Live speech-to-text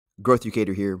Growth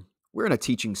Educator here. We're in a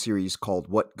teaching series called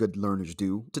What Good Learners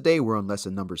Do. Today we're on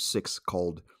lesson number 6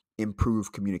 called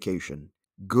Improve Communication.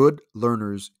 Good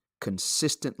learners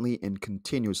consistently and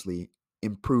continuously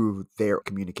improve their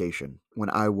communication.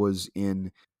 When I was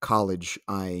in college,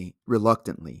 I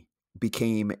reluctantly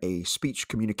became a speech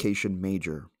communication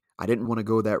major. I didn't want to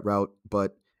go that route,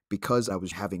 but because I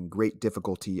was having great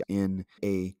difficulty in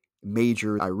a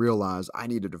major, I realized I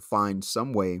needed to find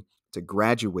some way to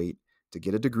graduate, to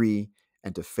get a degree,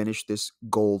 and to finish this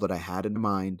goal that I had in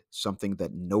mind, something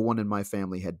that no one in my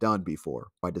family had done before.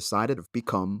 I decided to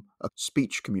become a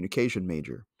speech communication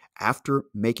major. After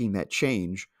making that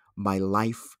change, my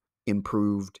life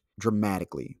improved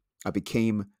dramatically. I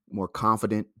became more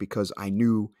confident because I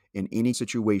knew in any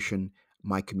situation,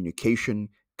 my communication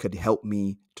could help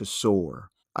me to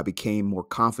soar. I became more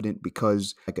confident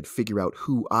because I could figure out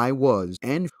who I was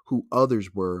and who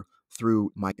others were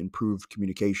through my improved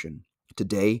communication.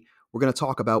 Today, we're going to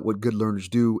talk about what good learners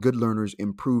do. Good learners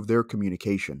improve their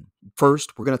communication.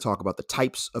 First, we're going to talk about the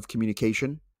types of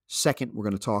communication. Second, we're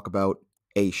going to talk about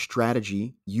a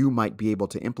strategy you might be able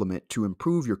to implement to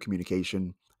improve your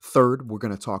communication. Third, we're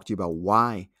going to talk to you about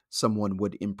why someone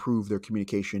would improve their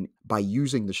communication by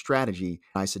using the strategy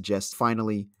I suggest.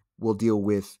 Finally, we'll deal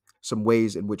with some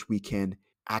ways in which we can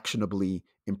actionably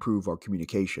improve our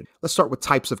communication. Let's start with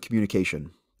types of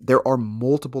communication. There are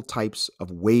multiple types of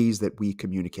ways that we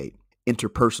communicate.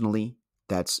 Interpersonally,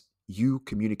 that's you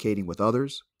communicating with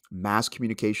others. Mass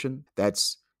communication,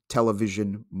 that's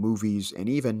television, movies, and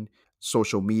even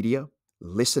social media.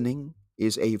 Listening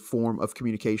is a form of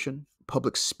communication.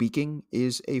 Public speaking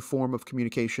is a form of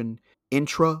communication.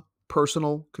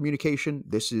 Intrapersonal communication,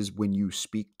 this is when you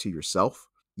speak to yourself.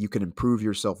 You can improve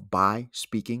yourself by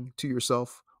speaking to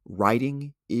yourself.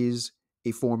 Writing is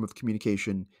a form of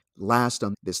communication. Last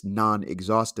on this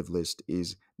non-exhaustive list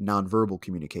is nonverbal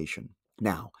communication.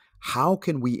 Now, how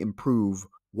can we improve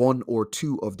one or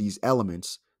two of these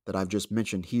elements that I've just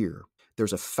mentioned here?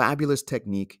 There's a fabulous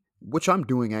technique, which I'm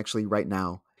doing actually right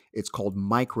now. It's called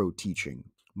micro teaching.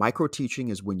 Micro teaching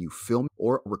is when you film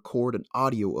or record an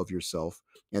audio of yourself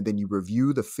and then you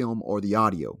review the film or the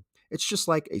audio. It's just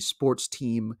like a sports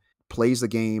team plays the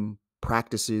game,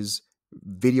 practices,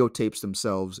 videotapes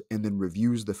themselves, and then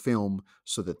reviews the film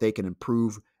so that they can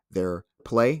improve their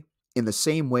play. In the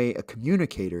same way, a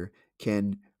communicator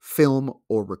can film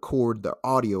or record the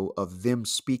audio of them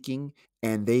speaking,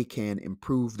 and they can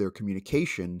improve their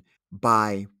communication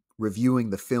by reviewing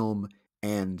the film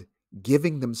and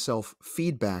giving themselves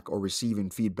feedback or receiving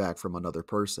feedback from another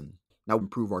person. Now,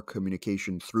 improve our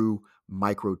communication through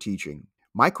micro teaching.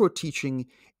 Micro teaching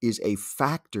is a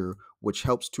factor which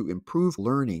helps to improve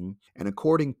learning. And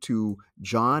according to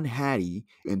John Hattie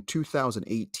in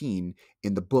 2018,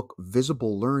 in the book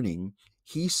Visible Learning,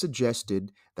 he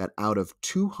suggested that out of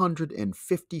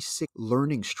 256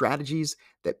 learning strategies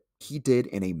that he did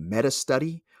in a meta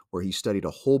study, where he studied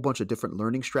a whole bunch of different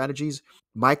learning strategies,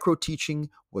 micro teaching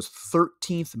was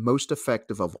 13th most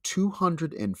effective of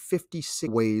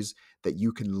 256 ways that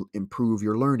you can improve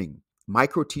your learning.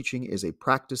 Micro teaching is a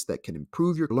practice that can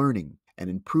improve your learning and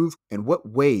improve. And what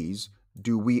ways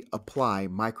do we apply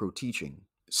micro teaching?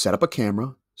 Set up a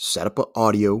camera, set up an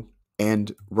audio,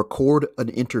 and record an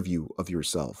interview of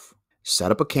yourself.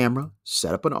 Set up a camera,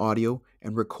 set up an audio,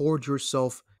 and record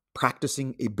yourself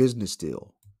practicing a business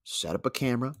deal. Set up a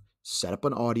camera, set up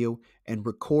an audio, and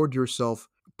record yourself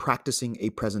practicing a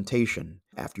presentation.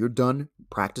 After you're done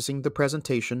practicing the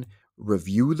presentation,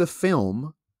 review the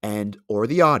film and or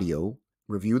the audio,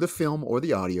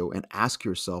 and ask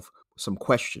yourself some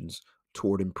questions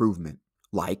toward improvement,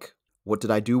 like what did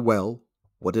I do well,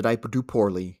 what did I do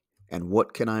poorly, and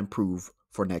what can I improve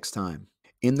for next time.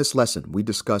 In this lesson, we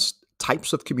discussed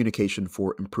types of communication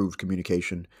for improved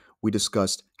communication. We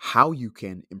discussed how you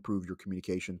can improve your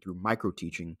communication through micro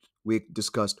teaching. We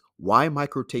discussed why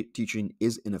micro teaching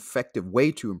is an effective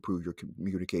way to improve your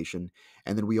communication.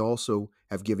 And then we also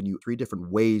have given you 3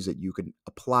 different ways that you can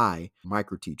apply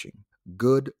micro teaching.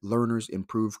 Good learners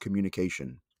improve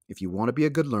communication. If you want to be a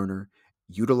good learner,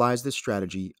 utilize this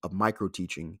strategy of micro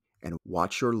teaching and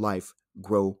watch your life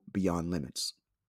grow beyond limits.